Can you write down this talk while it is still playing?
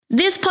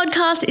This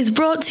podcast is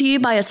brought to you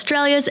by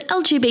Australia's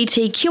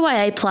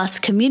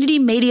LGBTQIA+ community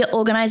media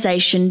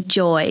organisation,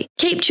 Joy.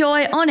 Keep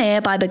Joy on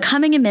air by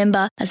becoming a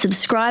member, a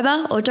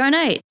subscriber or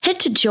donate. Head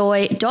to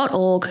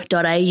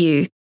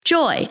joy.org.au.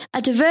 Joy,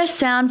 a diverse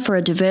sound for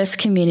a diverse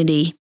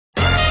community.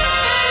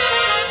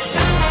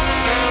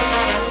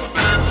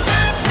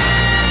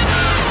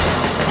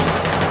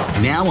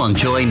 Now on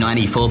Joy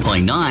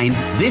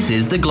 94.9, this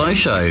is The Glow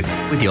Show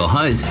with your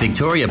hosts,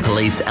 Victoria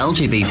Police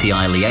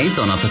LGBTI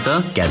Liaison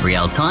Officer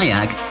Gabrielle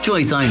Tyack,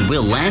 Joy's own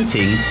Will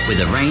Lanting,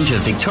 with a range of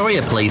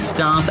Victoria Police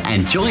staff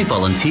and Joy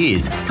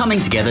volunteers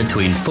coming together to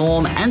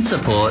inform and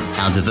support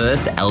our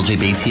diverse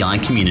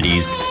LGBTI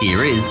communities.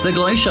 Here is The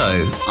Glow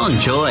Show on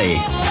Joy.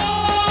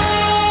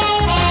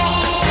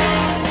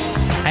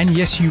 And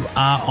yes, you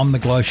are on The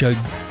Glow Show,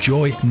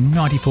 Joy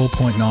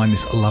 94.9,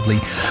 this lovely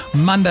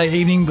Monday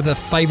evening with a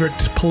favourite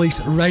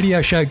police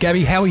radio show.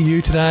 Gabby, how are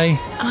you today?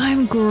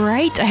 I'm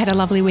great. I had a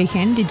lovely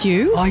weekend. Did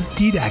you? I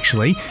did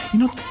actually. You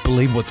not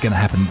believe what's going to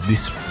happen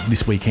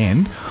this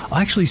weekend.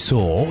 I actually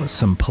saw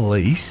some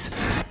police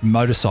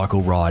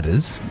motorcycle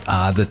riders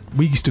that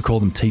we used to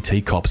call them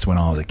TT cops when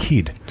I was a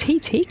kid.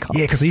 TT cops?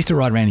 Yeah, because they used to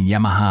ride around in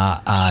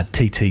Yamaha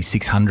TT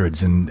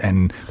 600s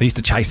and they used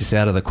to chase us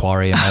out of the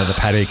quarry and out of the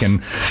paddock.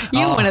 And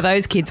You were one of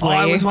those kids, were you?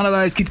 I was one of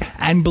those kids.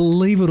 And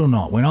believe it or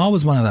not, when I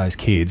was one of those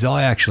kids,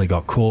 I actually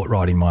got caught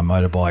riding my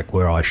motorbike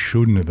where I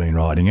shouldn't have been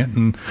riding it,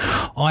 and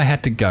I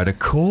had to go to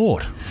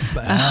court.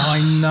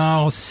 I know,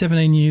 I was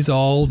 17 years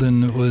old,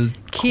 and it was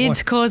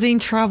kids causing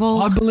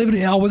trouble.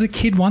 I was a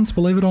kid once,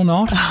 believe it or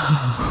not.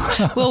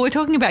 Well, we're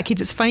talking about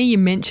kids. It's funny you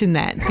mention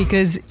that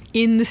because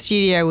in the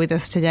studio with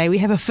us today, we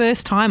have a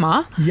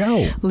first-timer.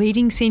 Yo.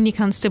 Leading Senior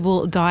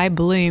Constable Di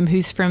Bloom,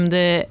 who's from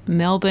the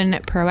Melbourne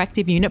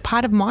Proactive Unit,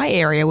 part of my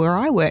area where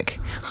I work.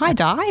 Hi,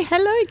 Di.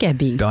 Hello,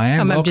 Gabby. Diane,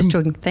 welcome. I'm just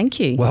talking. Thank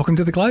you. Welcome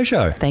to The Glow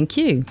Show. Thank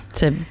you.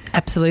 It's an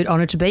absolute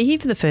honour to be here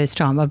for the first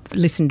time. I've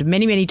listened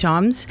many, many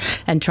times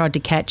and tried to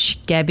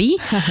catch Gabby,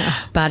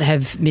 but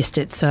have missed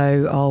it.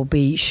 So I'll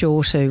be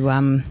sure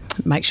to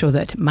make sure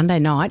that Monday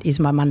night is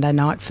my Monday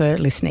night for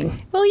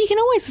listening. Well, you can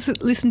always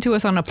listen to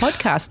us on a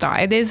podcast,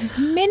 Di. There's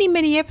many,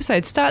 many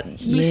episodes. Start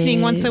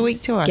listening once a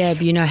week to us.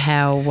 Gab, you know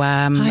how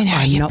I know,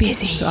 I'm you're not,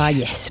 busy.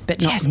 Yes, but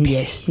Just not busy.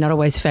 yes, not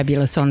always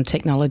fabulous on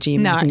technology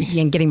No.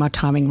 and getting my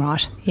timing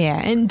right.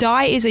 Yeah, and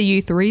Di is a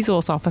youth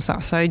resource officer,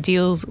 so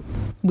deals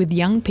with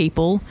young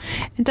people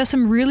and does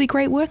some really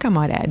great work, I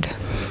might add.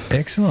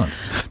 Excellent.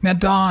 Now,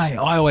 Di,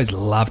 I always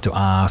love to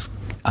ask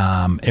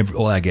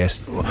all our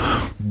guests,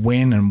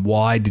 when and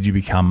why did you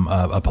become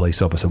a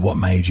police officer? What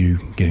made you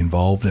get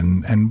involved,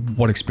 and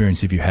what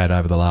experience have you had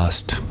over the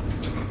last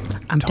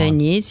 10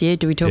 years, yeah.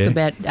 Do we talk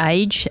about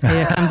age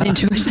that comes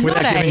into it?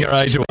 Without giving your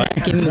age away.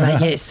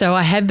 Yes. So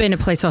I have been a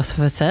police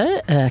officer,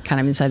 can't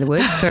even say the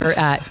word, for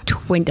I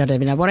don't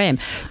even know what I am,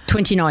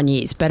 29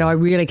 years. But I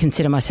really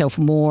consider myself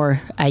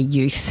more a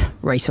youth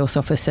resource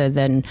officer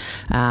than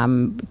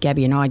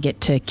Gabby and I get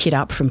to kit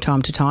up from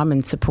time to time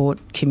and support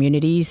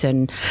communities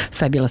and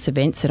fabulous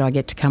events that I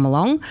get to come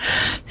along.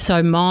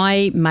 So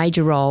my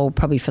major role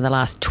probably for the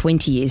last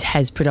 20 years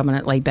has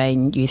predominantly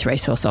been youth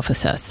resource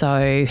officer.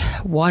 So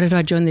why did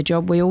I join the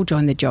job? We all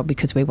join the job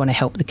because we want to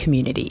help the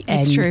community.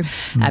 It's true.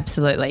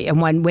 Absolutely.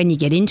 And when you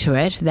get into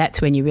it,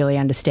 that's when you really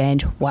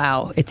understand,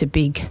 wow, it's a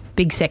big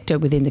sector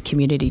within the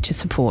community to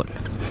support.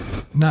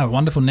 No,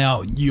 wonderful.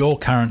 Now, your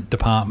current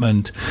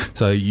department,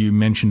 so you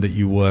mentioned that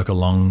you work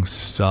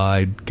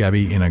alongside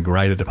Gabby in a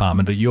greater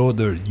department, but you're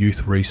the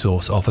youth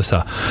resource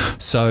officer.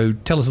 So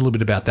tell us a little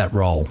bit about that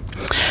role.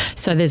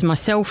 So there's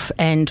myself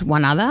and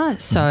one other.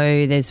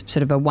 So there's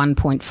sort of a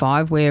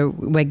 1.5 where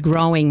we're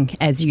growing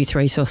as youth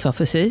resource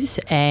officers,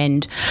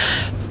 and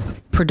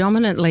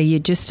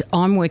predominantly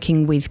I'm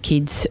working with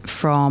kids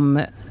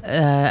from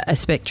a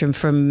spectrum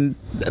from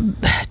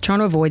trying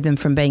to avoid them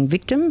from being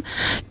victim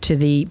to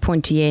the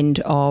pointy end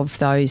of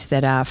those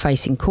that are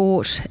facing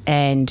court,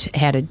 and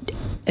how to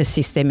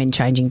assist them in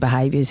changing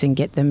behaviours and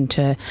get them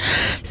to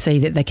see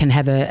that they can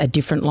have a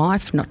different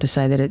life. Not to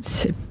say that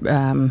it's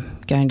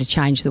going to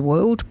change the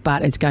world,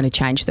 but it's going to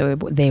change their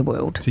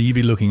world. So you'd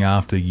be looking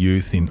after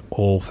youth in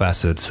all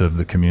facets of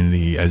the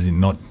community, as in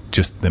not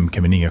just them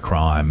committing a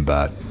crime,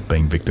 but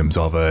being victims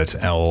of it,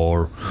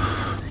 or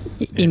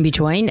in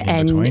between.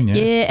 And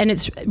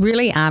it's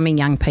really arming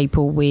young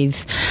people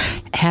with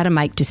how to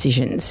make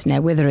decisions.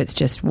 Now, whether it's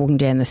just walking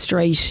down the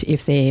street,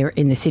 if they're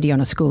in the city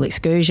on a school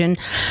excursion,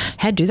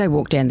 how do they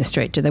walk down the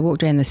street? Do they walk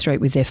down the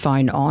street with their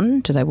phone on?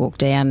 Do they walk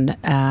down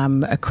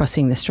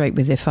crossing the street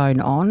with their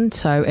phone on?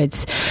 So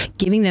it's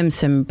giving them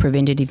some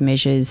preventative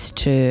measures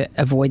to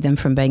avoid them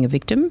from being a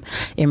victim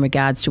in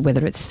regards to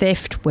whether it's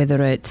theft,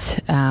 whether it's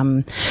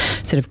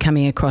sort of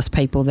coming across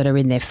people that are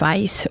in their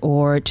face,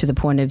 or to the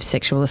point of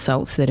sexual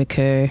assaults that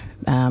occur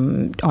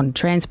on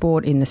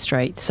transport in the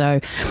street. So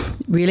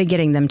really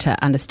getting them to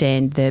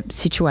understand that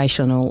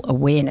situational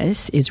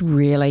awareness is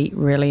really,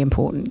 really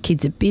important.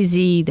 Kids are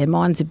busy, their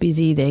minds are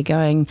busy, they're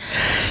going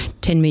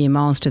 10 million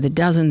miles to the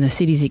dozen. The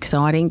city's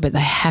exciting, but they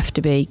have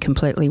to be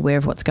completely aware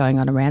of what's going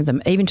on around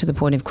them, even to the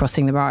point of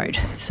crossing the road.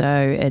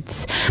 So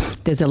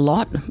there's a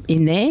lot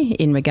in there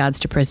in regards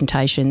to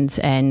presentations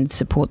and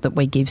support that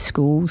we give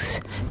schools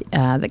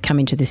that come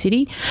into the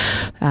city.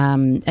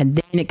 And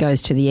then it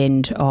goes to the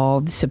end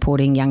of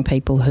supporting young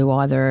people who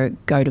either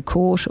go to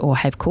court or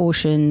have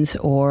cautions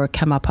or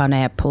come up on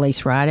our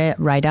police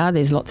radar.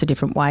 There's lots of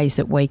different ways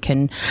that we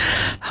can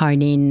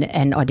hone in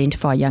and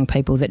identify young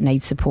people that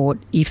need support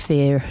if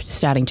they're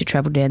starting to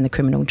travel down the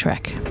criminal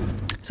track.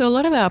 So a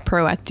lot of our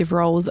proactive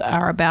roles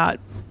are about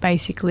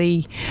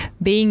basically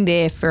being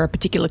there for a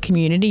particular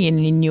community, and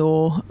in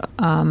your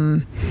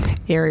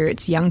area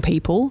it's young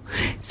people.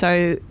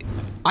 So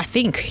I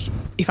think,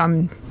 if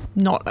I'm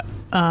not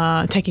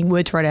taking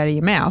words right out of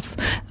your mouth,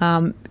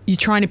 you're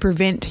trying to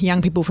prevent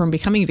young people from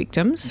becoming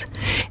victims,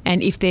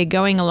 and if they're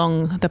going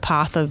along the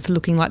path of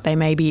looking like they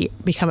maybe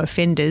become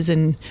offenders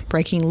and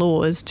breaking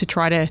laws, to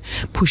try to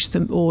push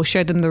them or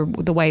show them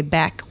the way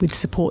back with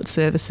support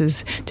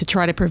services to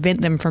try to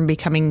prevent them from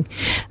becoming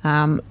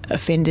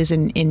offenders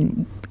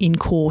in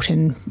court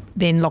and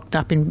then locked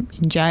up in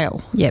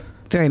jail. Yep.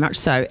 Very much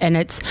so. And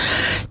it's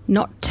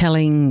not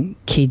telling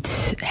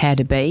kids how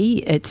to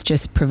be, it's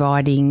just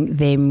providing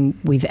them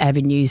with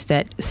avenues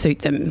that suit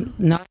them.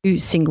 No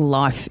single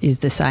life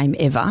is the same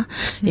ever,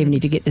 even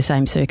if you get the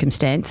same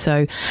circumstance.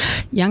 So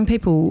young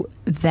people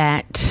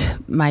that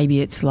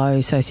maybe it's low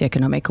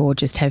socioeconomic or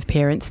just have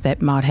parents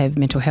that might have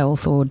mental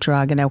health or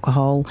drug and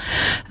alcohol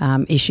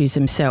issues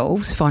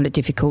themselves find it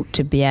difficult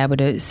to be able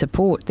to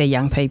support their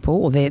young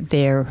people or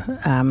their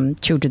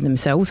children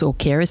themselves, or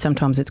carers.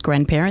 Sometimes it's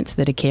grandparents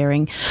that are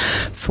caring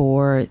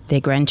for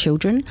their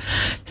grandchildren.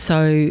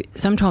 So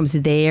sometimes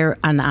they're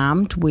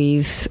unarmed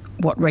with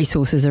what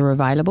resources are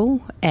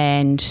available,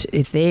 and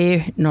if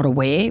they're not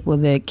aware, well,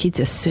 the kids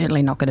are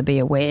certainly not going to be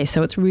aware.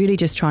 So it's really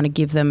just trying to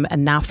give them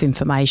enough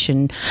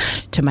information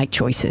to make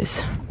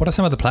choices. What are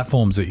some of the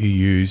platforms that you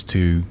use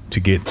to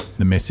get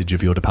the message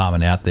of your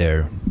department out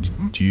there?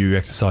 Do you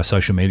exercise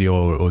social media,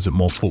 or is it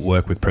more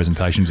footwork with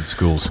presentations at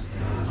schools?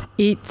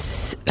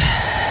 It's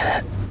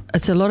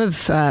a lot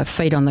of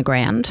feet on the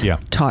ground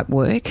type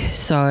work.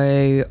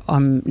 So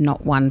I'm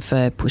not one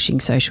for pushing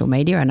social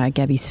media. I know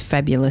Gabby's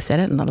fabulous at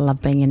it and I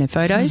love being in her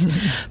photos.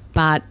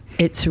 But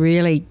it's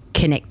really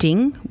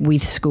connecting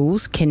with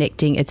schools,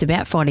 It's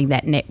about finding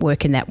that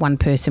network and that one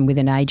person with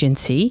an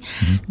agency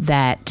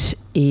that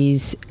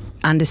is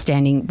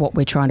understanding what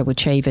we're trying to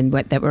achieve and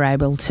that we're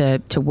able to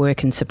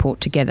work and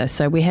support together.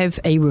 So we have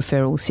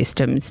e-referral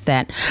systems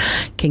that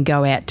can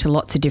go out to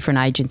lots of different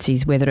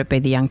agencies, whether it be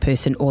the young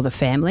person or the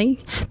family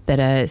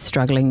that are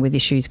struggling with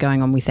issues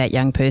going on with that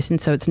young person.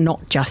 So it's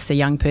not just the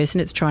young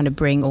person, it's trying to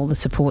bring all the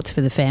supports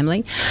for the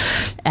family.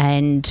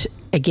 And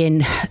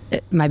again,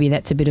 maybe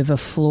that's a bit of a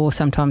flaw.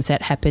 Sometimes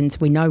that happens.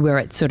 We know where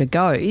it sort of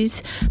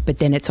goes, but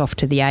then it's off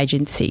to the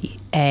agency.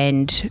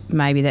 And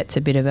maybe that's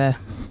a bit of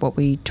what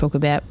we talk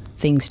about,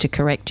 things to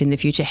correct in the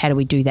future. How do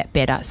we do that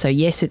better? So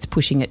yes, it's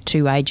pushing it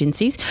to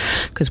agencies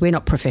because we're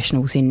not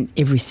professionals in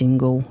every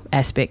single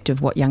aspect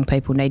of what young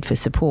people need for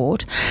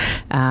support.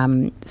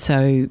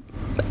 So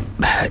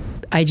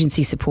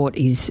agency support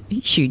is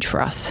huge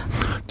for us.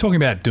 Talking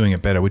about doing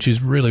it better, which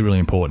is really, really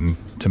important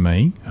to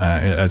me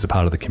as a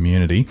part of the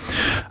community.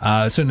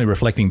 Certainly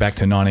reflecting back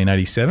to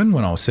 1987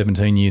 when I was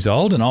 17 years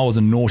old and I was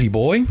a naughty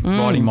boy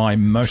riding my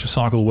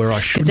motorcycle where I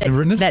shouldn't have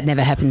ridden it. That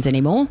never happens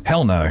anymore.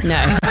 Hell no.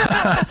 No.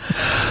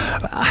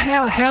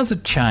 How's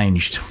it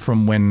changed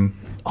from when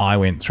I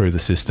went through the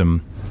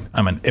system?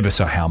 I mean, ever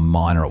so how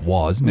minor it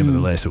was.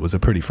 Nevertheless, it was a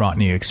pretty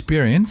frightening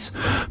experience.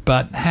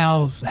 But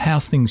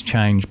how's things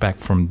changed back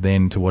from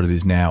then to what it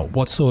is now?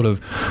 What sort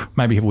of,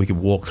 maybe if we could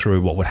walk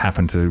through what would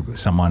happen to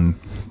someone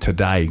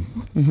today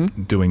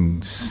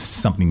doing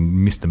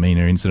something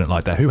misdemeanor incident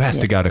like that, who has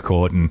to go to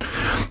court and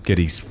get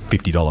his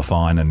 $50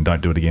 fine and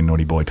don't do it again,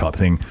 naughty boy type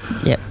thing.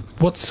 Yep.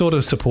 What sort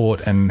of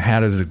support and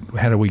how does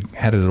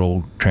it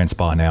all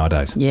transpire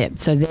nowadays? Yeah,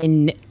 so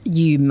then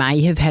you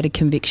may have had a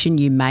conviction,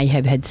 you may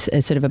have had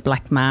a sort of a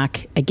black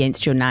mark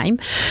against your name,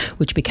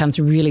 which becomes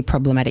really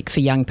problematic for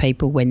young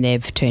people when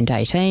they've turned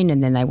 18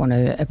 and then they want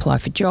to apply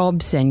for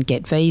jobs and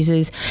get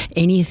visas.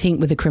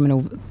 Anything with a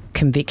criminal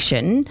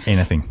conviction.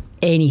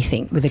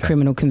 Anything with a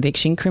criminal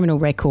conviction, criminal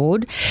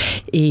record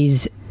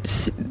is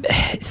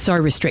so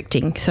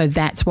restricting. So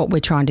that's what we're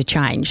trying to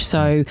change.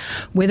 So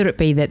whether it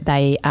be that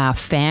they are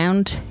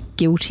found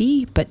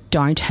guilty but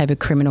don't have a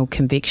criminal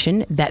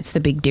conviction, that's the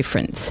big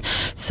difference.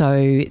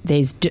 So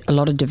there's a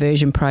lot of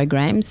diversion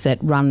programs that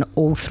run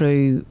all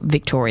through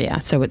Victoria.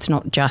 So it's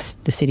not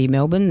just the City of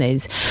Melbourne.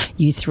 There's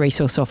youth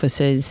resource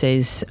officers,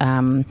 there's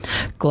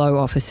GLOW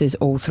officers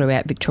all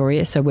throughout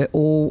Victoria. So we're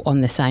all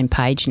on the same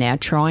page now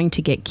trying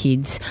to get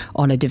kids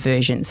on a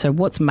diversion. So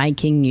what's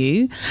making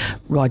you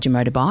ride your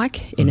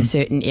motorbike in a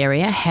certain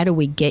area? How do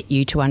we get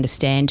you to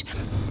understand,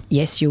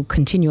 yes, you'll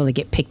continually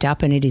get picked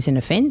up and it is an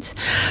offence,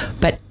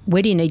 but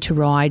where do you need to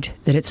ride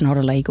that it's not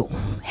illegal?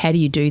 How do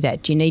you do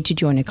that? Do you need to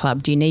join a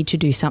club? Do you need to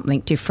do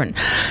something different?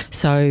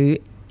 So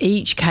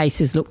each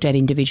case is looked at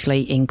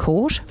individually in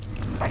court.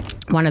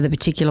 One of the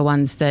particular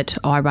ones that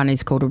I run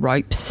is called a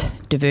ropes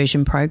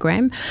diversion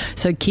program.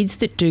 So kids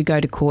that do go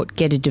to court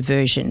get a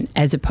diversion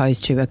as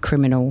opposed to a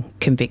criminal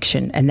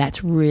conviction, and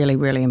that's really,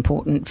 really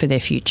important for their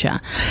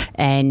future.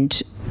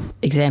 And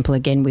example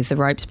again with the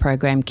ropes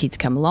program, kids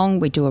come along,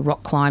 we do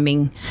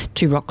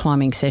two rock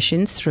climbing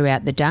sessions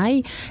throughout the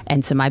day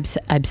and some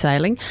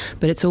abseiling,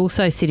 but it's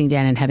also sitting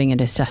down and having a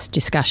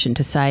discussion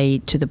to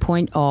say to the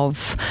point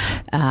of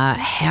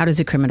how does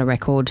a criminal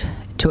record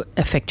to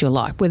affect your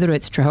life, whether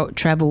it's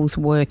travels,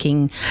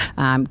 working,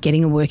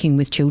 working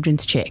with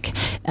children's check,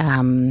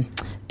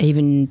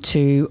 even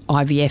to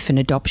IVF and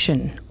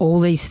adoption. All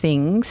these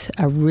things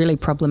are really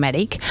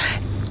problematic.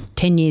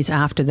 10 years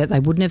after that, they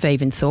wouldn't have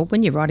even thought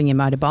when you're riding your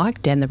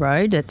motorbike down the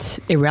road, it's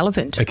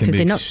irrelevant. It can be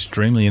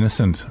extremely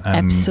innocent.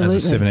 Absolutely.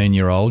 As a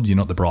 17-year-old, you're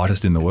not the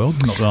brightest in the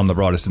world. Not that I'm the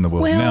brightest in the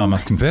world now, I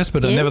must confess,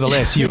 but yes.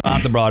 Nevertheless, you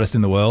aren't the brightest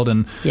in the world.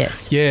 And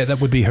yes. Yeah, that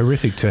would be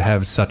horrific to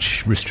have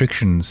such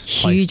restrictions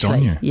placed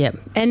on you. Yeah.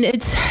 And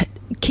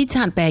kids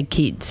aren't bad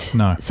kids.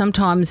 No.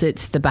 Sometimes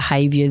it's the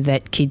behaviour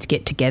that kids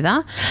get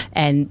together,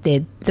 and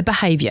the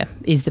behaviour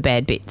is the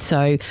bad bit.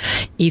 So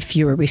if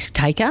you're a risk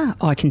taker,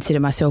 I consider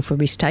myself a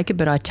risk taker,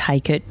 but I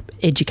take it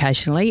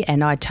educationally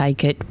and I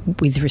take it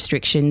with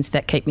restrictions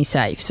that keep me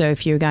safe. So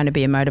if you're going to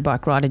be a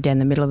motorbike rider down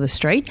the middle of the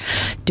street,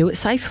 do it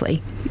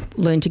safely.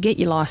 Learn to get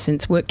your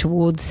licence, work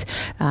towards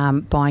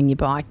buying your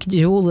bike,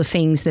 do all the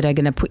things that are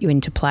going to put you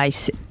into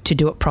place to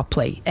do it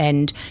properly,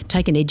 and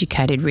take an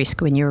educated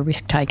risk when you're a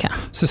risk taker.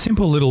 So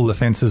simple little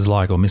offences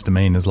or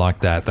misdemeanours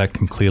like that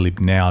can clearly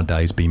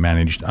nowadays be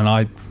managed. And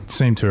I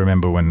seem to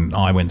remember when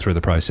I went through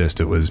the process,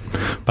 it was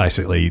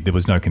basically there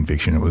was no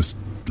conviction. It was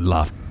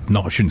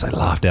I shouldn't say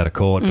laughed out of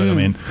court, but I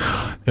mean,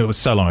 it was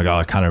so long ago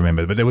I can't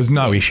remember. But there was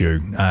no issue.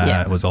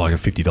 It was like a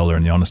 $50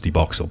 in the honesty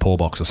box or Paul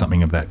box or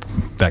something of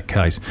that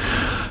case.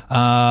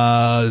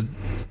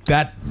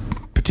 That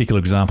particular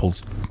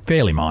example's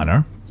fairly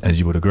minor, as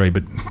you would agree,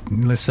 but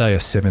let's say a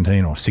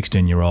 17 or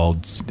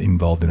 16-year-old's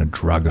involved in a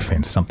drug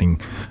offence,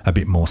 something a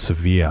bit more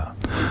severe.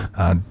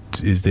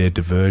 Is there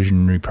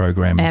diversionary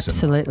programs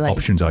Absolutely. And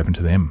options open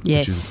to them?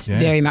 Yes,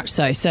 very much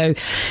so. So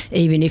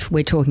even if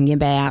we're talking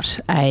about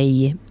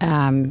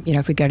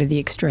if we go to the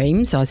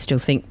extremes, I still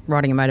think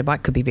riding a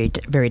motorbike could be very,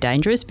 very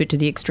dangerous, but to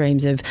the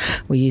extremes of,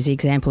 we use the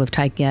example of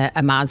taking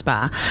a Mars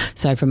bar.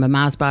 So from a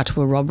Mars bar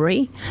to a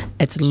robbery,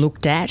 it's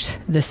looked at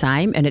the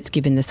same and it's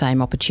given the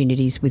same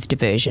opportunities with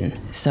diversion.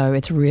 So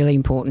it's really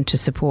important to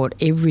support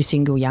every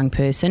single young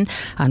person.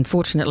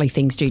 Unfortunately,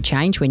 things do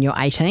change when you're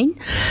 18,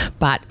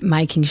 but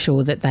making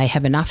sure that they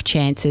have enough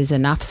chances,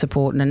 enough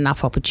support and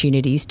enough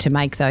opportunities to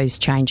make those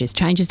changes.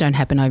 Changes don't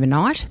happen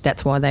overnight.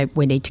 That's why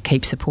we need to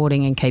keep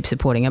supporting and keep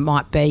supporting. It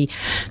might be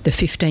the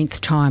 15th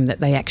time that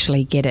they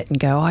actually get it and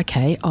go,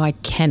 okay, I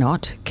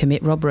cannot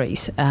commit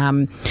robberies.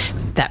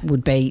 That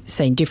would be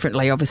seen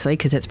differently, obviously,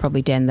 because it's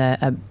probably down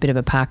a bit of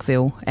a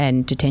Parkville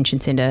and detention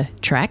centre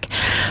track.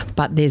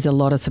 But there's a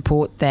lot of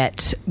support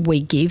that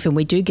we give, and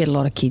we do get a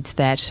lot of kids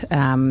that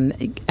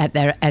at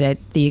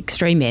the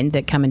extreme end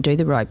that come and do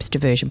the ropes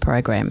diversion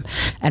program.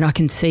 And I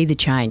can see the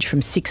change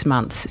from 6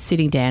 months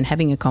sitting down,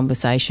 having a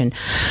conversation,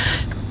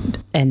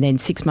 and then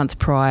 6 months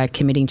prior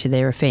committing to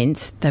their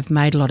offence. They've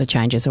made a lot of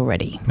changes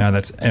already. No,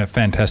 that's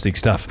fantastic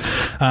stuff.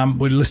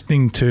 We're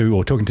listening to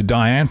or talking to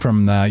Diane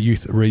from the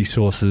Youth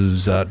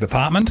Resources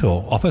Department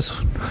or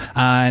Office.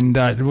 And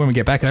when we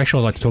get back,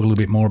 actually, I'd like to talk a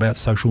little bit more about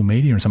social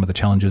media and some of the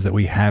challenges that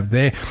we have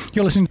there.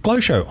 You're listening to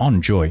Glow Show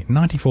on Joy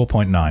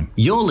 94.9.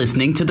 You're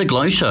listening to The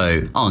Glow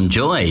Show on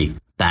Joy.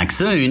 Back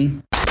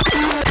soon.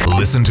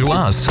 Listen to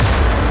us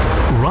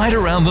right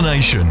around the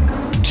nation.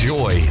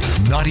 Joy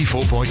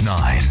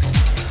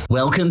 94.9.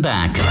 Welcome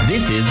back.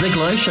 This is The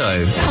Glow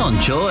Show on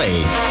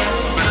Joy.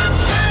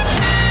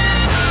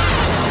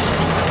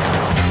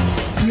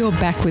 You're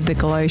back with The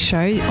Glow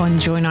Show on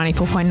Joy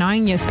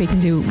 94.9. You're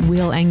speaking to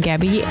Will and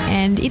Gabby.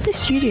 And in the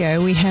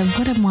studio, we have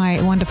one of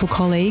my wonderful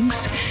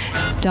colleagues,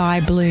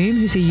 Di Bloom,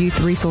 who's a Youth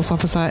Resource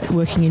Officer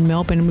working in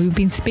Melbourne. We've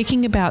been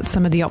speaking about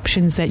some of the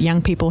options that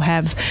young people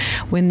have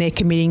when they're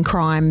committing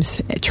crimes,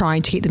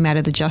 trying to get them out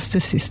of the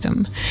justice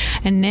system.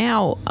 And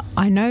now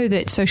I know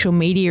that social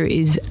media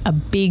is a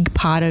big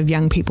part of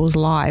young people's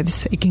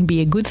lives. It can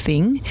be a good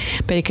thing,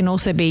 but it can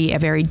also be a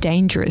very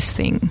dangerous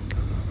thing.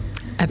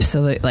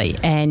 Absolutely.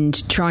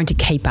 And trying to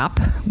keep up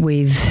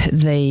with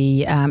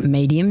the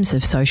mediums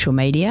of social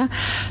media,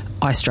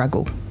 I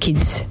struggle.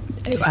 Kids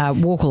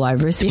walk all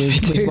over us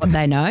with what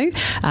they know.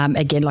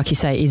 Again, like you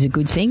say, is a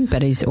good thing,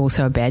 but is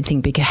also a bad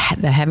thing because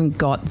they haven't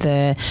got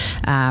the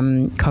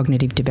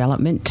cognitive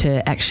development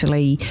to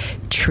actually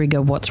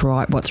trigger what's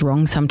right, what's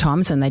wrong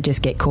sometimes, and they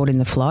just get caught in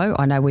the flow.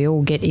 I know we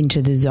all get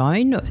into the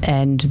zone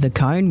and the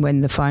cone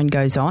when the phone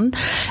goes on,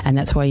 and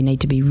that's why you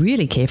need to be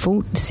really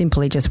careful,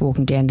 simply just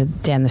walking down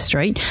the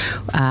street.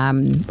 I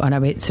know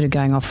we're sort of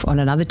going off on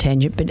another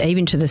tangent, but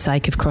even to the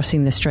sake of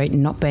crossing the street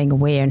and not being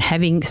aware and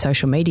having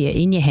social media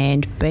in your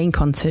hand, being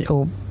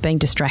being being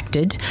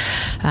distracted,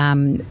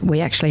 we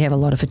actually have a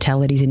lot of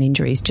fatalities and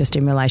injuries just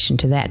in relation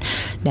to that.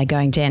 Now,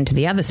 going down to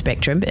the other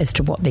spectrum as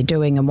to what they're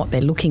doing and what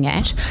they're looking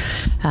at,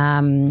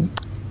 I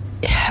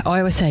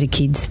always say to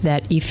kids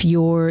that if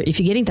you're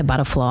getting the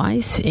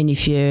butterflies and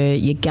if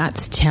your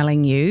gut's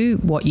telling you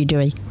what you're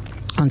doing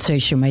on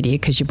social media,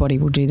 because your body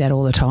will do that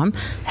all the time,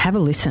 have a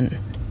listen.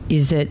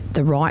 Is it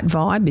the right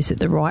vibe? Is it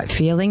the right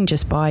feeling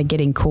just by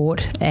getting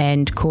caught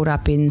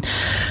up in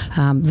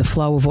the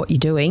flow of what you're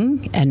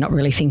doing and not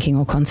really thinking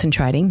or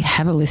concentrating?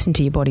 Have a listen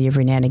to your body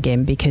every now and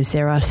again, because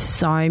there are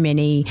so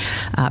many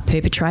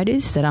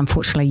perpetrators that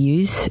unfortunately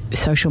use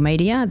social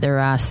media. There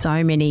are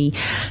so many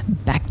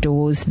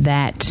backdoors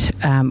that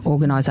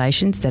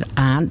organisations that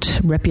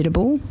aren't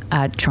reputable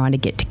are trying to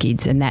get to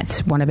kids, and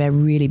that's one of our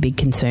really big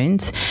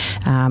concerns.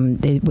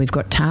 We've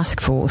got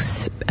task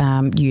force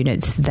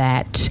units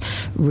that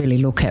really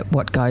look at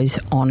what goes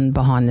on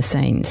behind the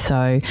scenes.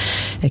 So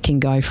it can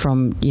go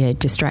from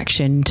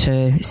distraction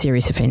to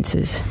serious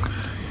offences.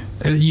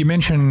 You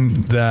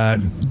mentioned that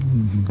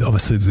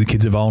obviously the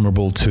kids are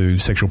vulnerable to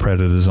sexual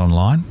predators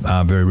online,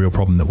 a very real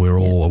problem that we're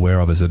all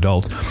aware of as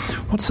adults.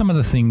 What's some of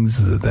the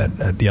things that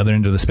at the other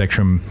end of the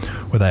spectrum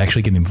where they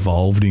actually get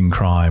involved in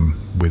crime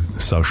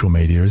with social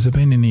media? Has there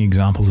been any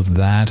examples of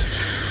that?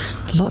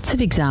 Lots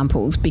of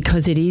examples,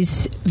 because it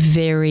is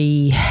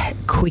very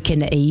quick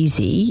and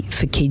easy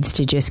for kids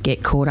to just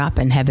get caught up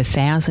and have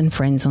 1,000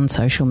 friends on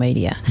social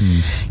media.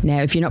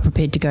 Now, if you're not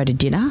prepared to go to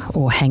dinner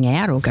or hang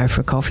out or go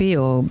for a coffee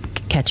or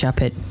catch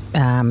up at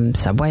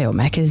Subway or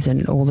Macca's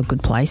and all the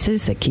good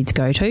places that kids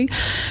go to,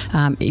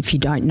 if you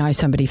don't know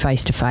somebody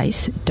face to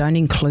face, don't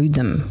include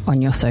them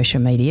on your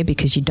social media,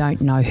 because you don't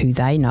know who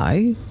they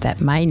know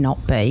that may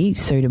not be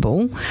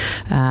suitable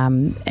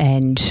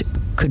and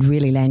could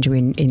really land you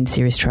in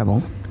serious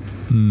trouble.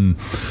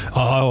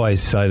 I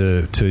always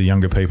say to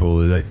younger people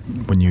that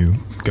when you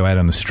go out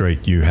on the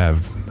street, you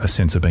have a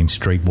sense of being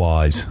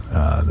streetwise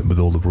with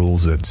all the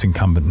rules that's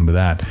incumbent with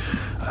that.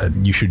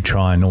 You should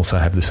try and also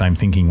have the same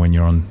thinking when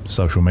you're on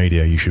social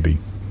media. You should be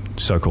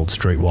so-called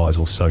streetwise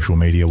or social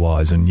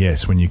media-wise. And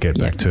yes, when you get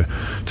back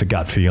to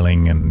gut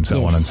feeling and so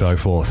on and so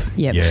forth.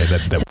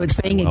 So it's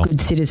being a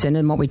good citizen,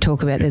 and what we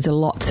talk about, there's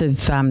lots of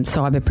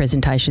cyber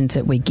presentations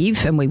that we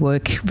give, and we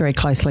work very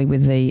closely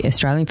with the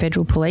Australian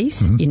Federal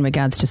Police in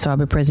regards to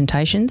cyber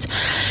presentations,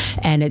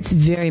 and it's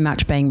very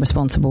much being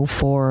responsible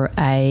for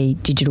a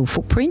digital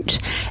footprint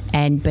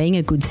and being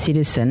a good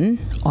citizen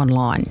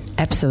online.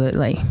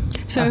 Absolutely.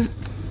 So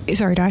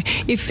sorry, Di,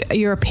 if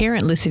you're a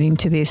parent listening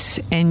to this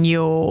and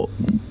you're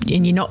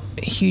not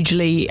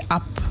hugely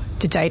up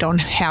to date on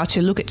how to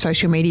look at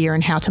social media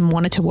and how to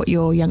monitor what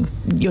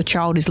your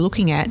child is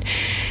looking at,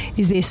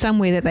 is there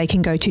somewhere that they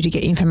can go to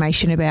get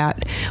information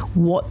about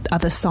what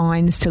other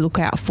signs to look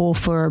out for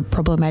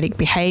problematic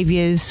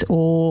behaviours,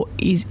 or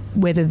is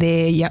whether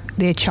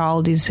their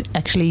child is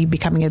actually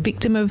becoming a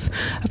victim of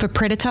a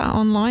predator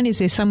online? Is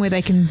there somewhere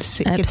they can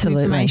get some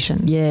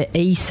information? Yeah,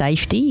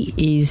 eSafety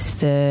is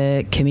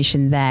the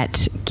commission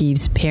that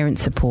gives parent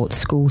support,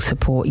 school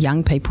support,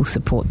 young people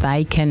support.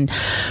 They can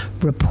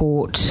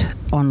report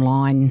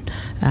online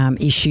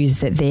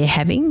issues that they're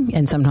having,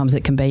 and sometimes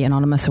it can be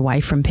anonymous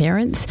away from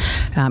parents.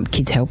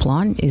 Kids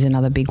Helpline is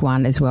another big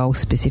one as well,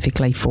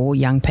 specifically for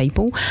young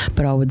people.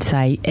 But I would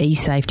say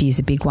eSafety is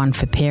a big one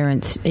for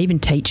parents, even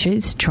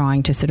teachers,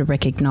 trying to sort of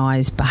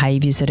recognise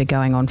behaviours that are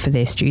going on for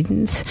their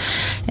students,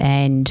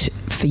 and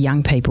for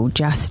young people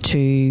just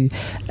to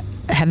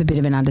have a bit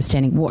of an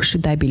understanding what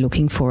should they be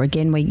looking for.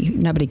 Again,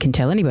 nobody can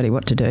tell anybody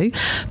what to do,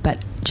 but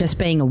just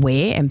being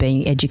aware and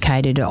being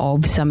educated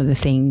of some of the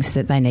things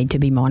that they need to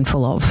be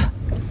mindful of.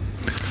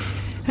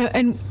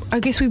 And I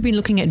guess we've been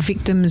looking at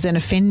victims and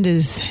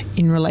offenders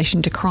in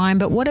relation to crime,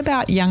 but what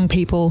about young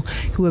people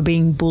who are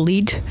being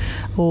bullied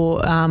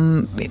or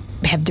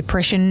have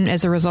depression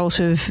as a result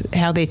of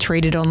how they're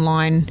treated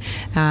online?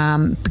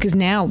 Because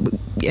now,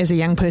 as a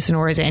young person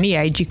or as any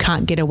age, you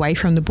can't get away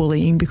from the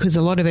bullying because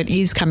a lot of it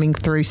is coming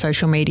through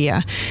social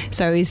media.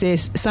 So is there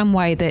some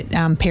way that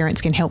parents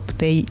can help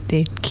their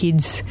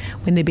kids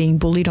when they're being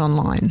bullied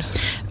online?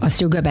 I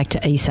still go back to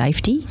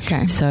eSafety.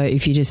 Okay. So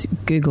if you just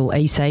Google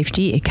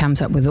eSafety, it comes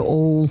up with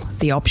all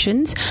the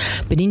options.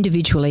 But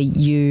individually,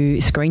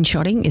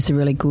 screenshotting is a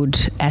really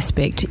good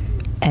aspect,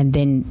 and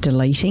then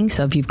deleting.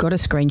 So if you've got a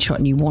screenshot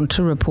and you want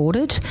to report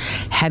it,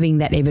 having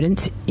that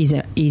evidence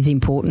is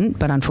important,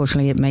 but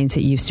unfortunately it means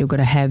that you've still got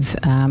to have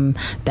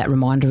that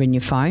reminder in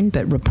your phone.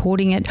 But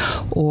reporting it,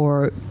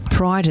 or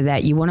prior to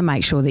that, you want to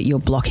make sure that you're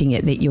blocking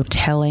it, that you're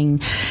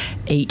telling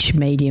each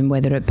medium,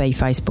 whether it be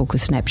Facebook or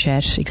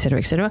Snapchat, et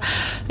cetera,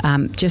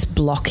 just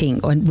blocking,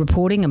 or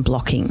reporting and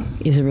blocking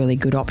is a really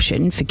good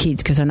option for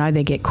kids, because I know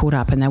they get caught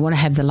up and they want to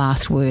have the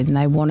last word, and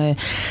they want to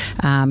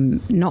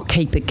not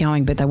keep it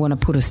going, but they want to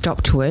put a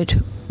stop to it,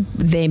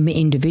 them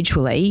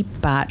individually,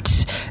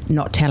 but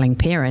not telling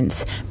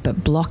parents.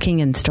 But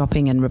blocking and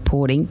stopping and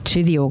reporting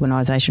to the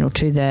organisation or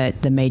to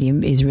the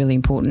medium is really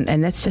important,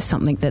 and that's just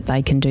something that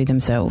they can do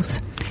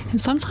themselves. And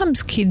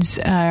sometimes kids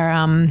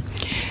are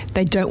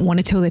they don't want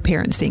to tell their parents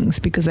parents things,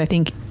 because I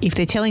think if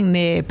they're telling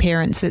their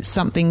parents that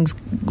something's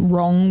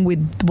wrong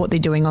with what they're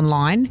doing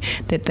online,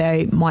 that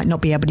they might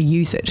not be able to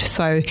use it.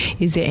 So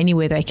is there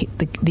anywhere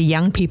the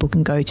young people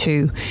can go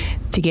to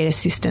get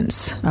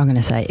assistance? I'm going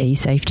to say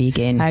eSafety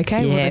again.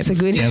 Okay, well, that's a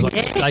good... Sounds like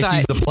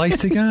safety's the place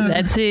to go.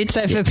 That's it.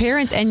 So for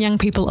parents and young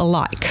people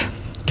alike?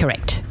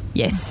 Correct,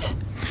 yes.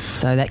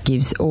 So that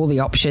gives all the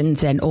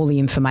options and all the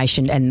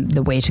information and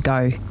the where to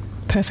go.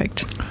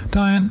 Perfect.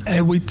 Diane,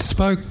 we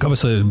spoke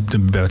obviously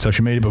about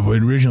social media, but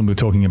originally we were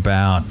talking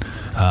about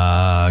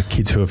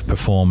kids who have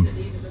performed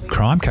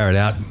carried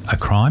out a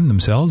crime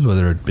themselves,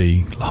 whether it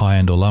be high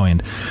end or low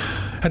end.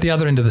 At the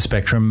other end of the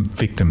spectrum,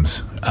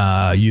 victims,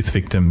 youth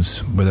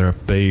victims, whether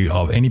it be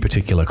of any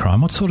particular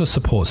crime, what sort of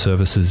support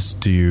services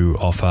do you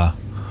offer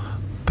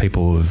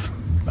people of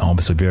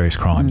obviously various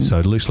crimes? So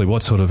loosely,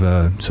 what sort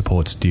of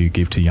supports do you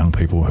give to young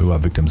people who are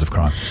victims of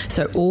crime?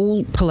 So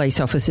all police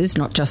officers,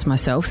 not just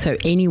myself, so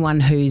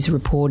anyone who's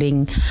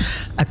reporting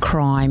a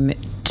crime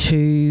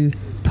to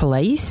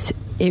police,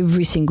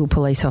 every single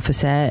police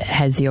officer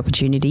has the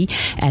opportunity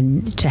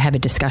and to have a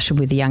discussion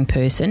with the young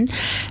person.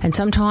 And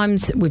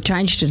sometimes we've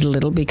changed it a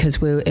little because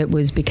it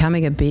was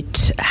becoming a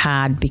bit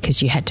hard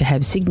because you had to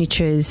have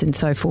signatures and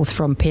so forth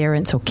from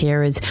parents or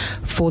carers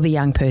for the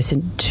young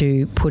person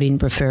to put in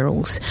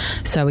referrals.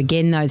 So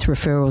again, those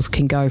referrals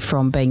can go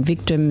from being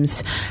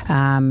victims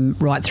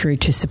right through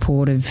to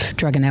supportive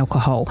drug and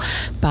alcohol.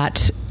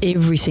 But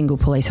every single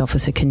police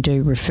officer can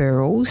do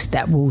referrals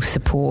that will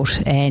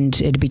support, and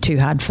it'd be too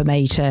hard for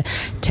me to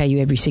tell you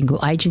every single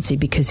agency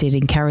because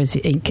it covers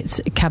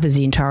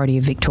the entirety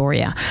of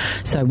Victoria.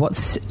 So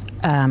what's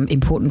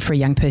important for a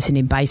young person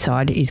in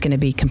Bayside is going to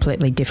be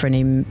completely different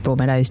in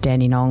Broadmeadows,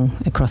 Dandenong,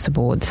 across the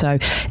board. So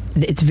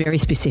it's very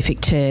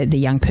specific to the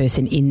young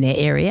person in their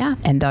area,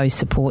 and those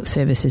support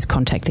services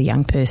contact the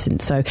young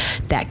person. So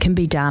that can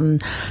be done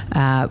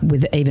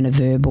with even a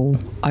verbal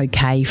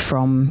okay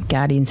from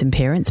guardians and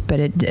parents,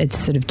 but it's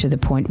sort of to the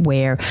point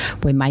where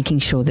we're making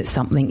sure that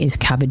something is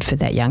covered for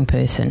that young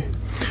person.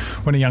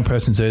 When a young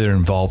person's either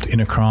involved in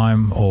a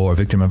crime or a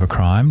victim of a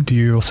crime, do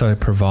you also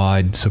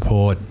provide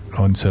support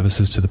on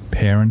services to the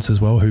parents as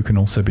well, who can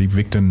also be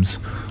victims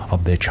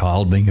of their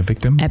child being a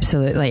victim?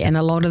 Absolutely. And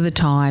a lot of the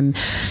time,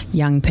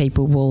 young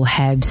people will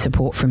have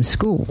support from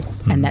school,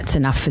 and that's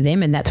enough for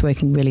them, and that's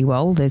working really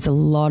well. There's a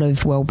lot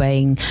of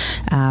wellbeing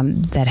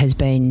that has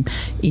been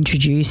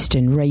introduced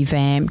and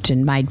revamped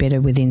and made better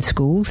within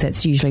schools.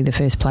 That's usually the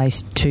first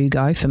place to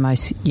go for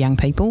most young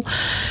people.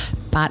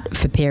 But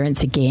for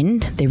parents,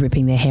 again, they're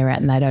ripping their hair out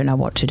and they don't know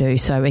what to do.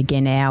 So,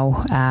 again,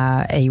 our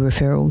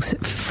e-referrals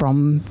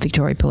from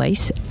Victoria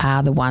Police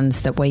are the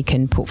ones that we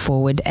can put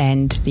forward,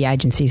 and the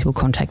agencies will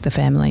contact the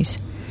families.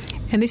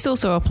 And this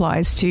also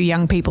applies to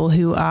young people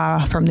who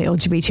are from the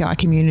LGBTI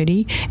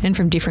community and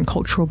from different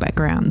cultural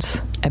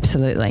backgrounds.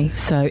 Absolutely.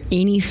 So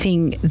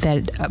anything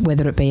that,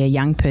 whether it be a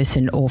young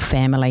person or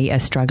family are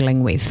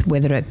struggling with,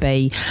 whether it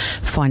be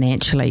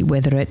financially,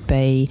 whether it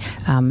be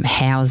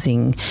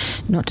housing,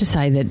 not to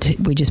say that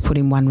we just put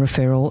in one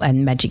referral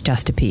and magic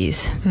dust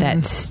appears.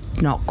 That's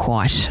not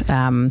quite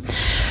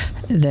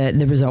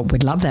the result.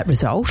 We'd love that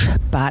result,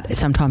 but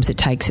sometimes it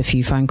takes a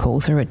few phone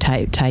calls, or it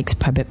takes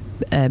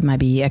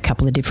maybe a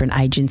couple of different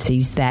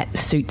agencies that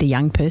suit the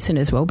young person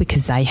as well,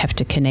 because they have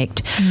to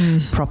connect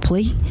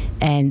properly,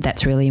 and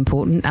that's really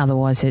important.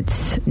 Otherwise,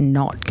 it's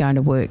not going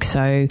to work.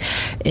 So,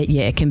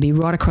 it can be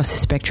right across the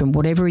spectrum.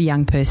 Whatever a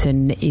young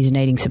person is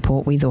needing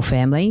support with or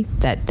family,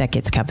 that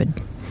gets covered.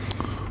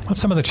 What's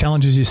some of the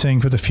challenges you're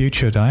seeing for the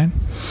future, Diane?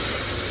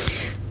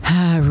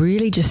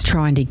 Really just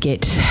trying to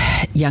get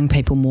young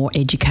people more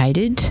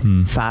educated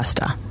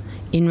faster.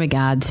 In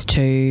regards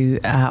to,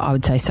 I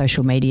would say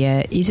social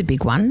media is a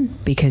big one,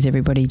 because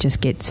everybody just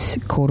gets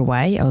caught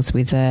away. I was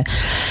with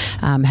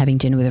having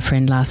dinner with a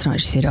friend last night.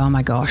 She said, oh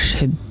my gosh,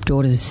 her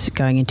daughter's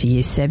going into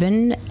year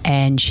 7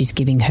 and she's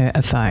giving her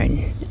a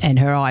phone. And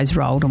her eyes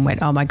rolled and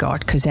went, oh my God,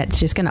 because that's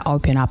just going to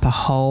open up a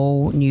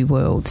whole new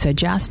world. So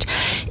just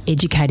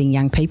educating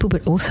young people,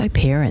 but also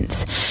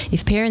parents.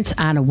 If parents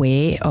aren't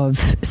aware of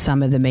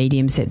some of the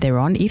mediums that they're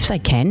on, if they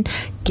can,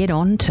 get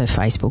on to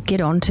Facebook, get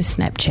on to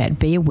Snapchat,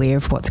 be aware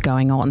of what's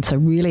going on. So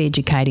really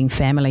educating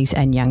families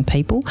and young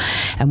people.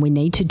 And we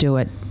need to do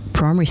it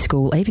primary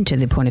school, even to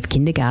the point of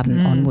kindergarten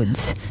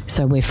onwards.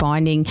 So we're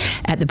finding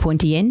at the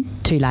pointy end,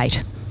 too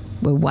late.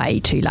 We're way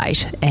too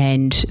late,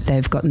 and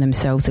they've gotten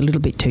themselves a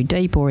little bit too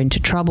deep or into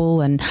trouble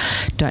and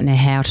don't know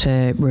how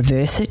to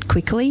reverse it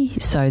quickly.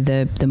 So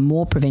the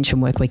more prevention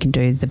work we can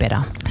do, the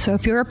better. So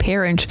if you're a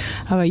parent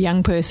of a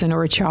young person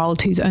or a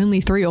child who's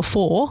only 3 or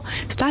 4,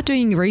 start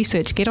doing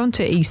research, get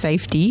onto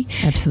eSafety.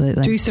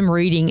 Absolutely. Do some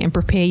reading and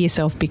prepare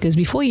yourself, because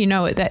before you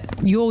know it,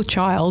 that your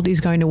child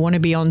is going to want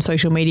to be on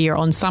social media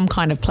on some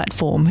kind of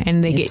platform,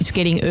 and it's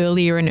getting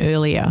earlier and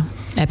earlier.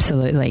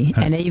 Absolutely.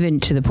 And even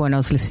to the point I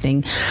was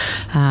listening,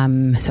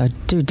 so I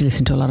do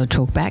listen to a lot of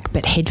talk back,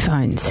 but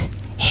headphones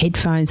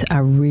headphones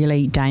are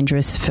really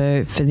dangerous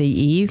for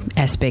the ear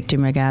aspect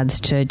in regards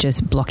to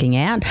just blocking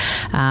out.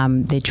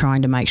 They're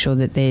trying to make sure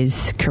that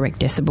there's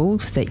correct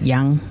decibels, that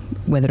young,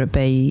 whether it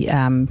be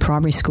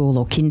primary school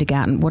or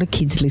kindergarten, what are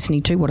kids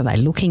listening to, what are they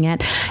looking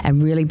at,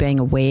 and really being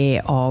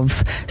aware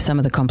of some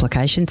of the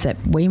complications that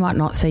we might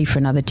not see for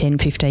another 10,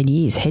 15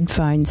 years.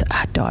 Headphones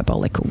are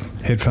diabolical.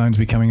 Headphones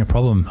becoming a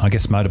problem. I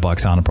guess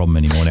motorbikes aren't a problem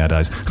anymore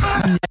nowadays.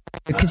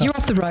 Because you're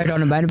off the road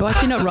on a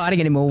motorbike, you're not riding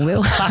anymore,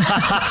 Will.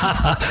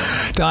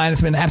 Diane,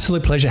 it's been an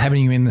absolute pleasure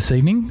having you in this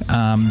evening.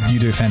 You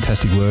do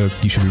fantastic work.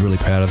 You should be really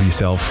proud of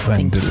yourself,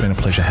 and it's been a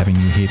pleasure having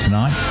you here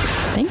tonight.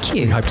 Thank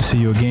you. We hope to see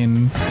you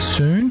again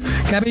soon.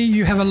 Gabby,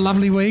 you have a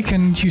lovely week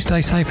and you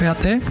stay safe out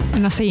there.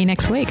 And I'll see you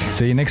next week.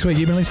 See you next week.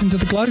 You've been listening to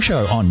The Glow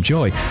Show on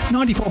Joy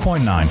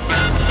 94.9.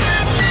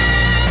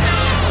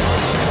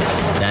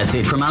 That's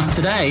it from us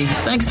today.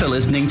 Thanks for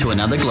listening to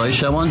another Glow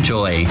Show on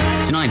Joy.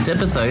 Tonight's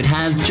episode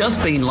has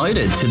just been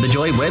loaded to the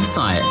Joy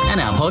website and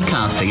our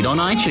podcast feed on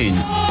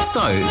iTunes.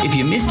 So, if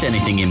you missed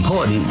anything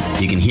important,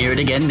 you can hear it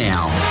again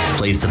now.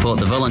 Please support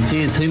the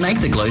volunteers who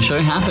make the Glow Show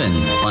happen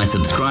by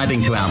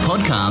subscribing to our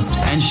podcast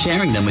and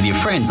sharing them with your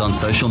friends on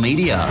social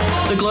media.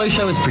 The Glow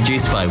Show is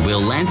produced by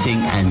Will Lanting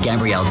and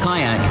Gabrielle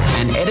Tyak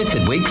and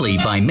edited weekly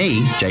by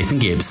me, Jason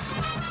Gibbs.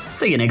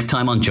 See you next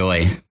time on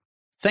Joy.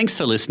 Thanks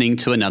for listening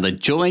to another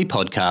Joy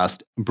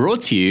podcast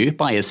brought to you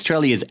by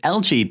Australia's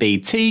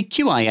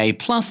LGBTQIA+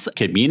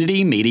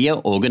 community media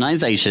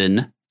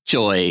organisation,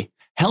 Joy.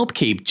 Help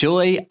keep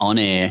Joy on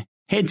air.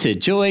 Head to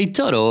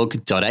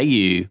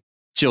joy.org.au.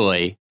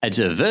 Joy, a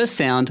diverse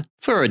sound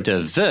for a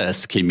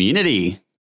diverse community.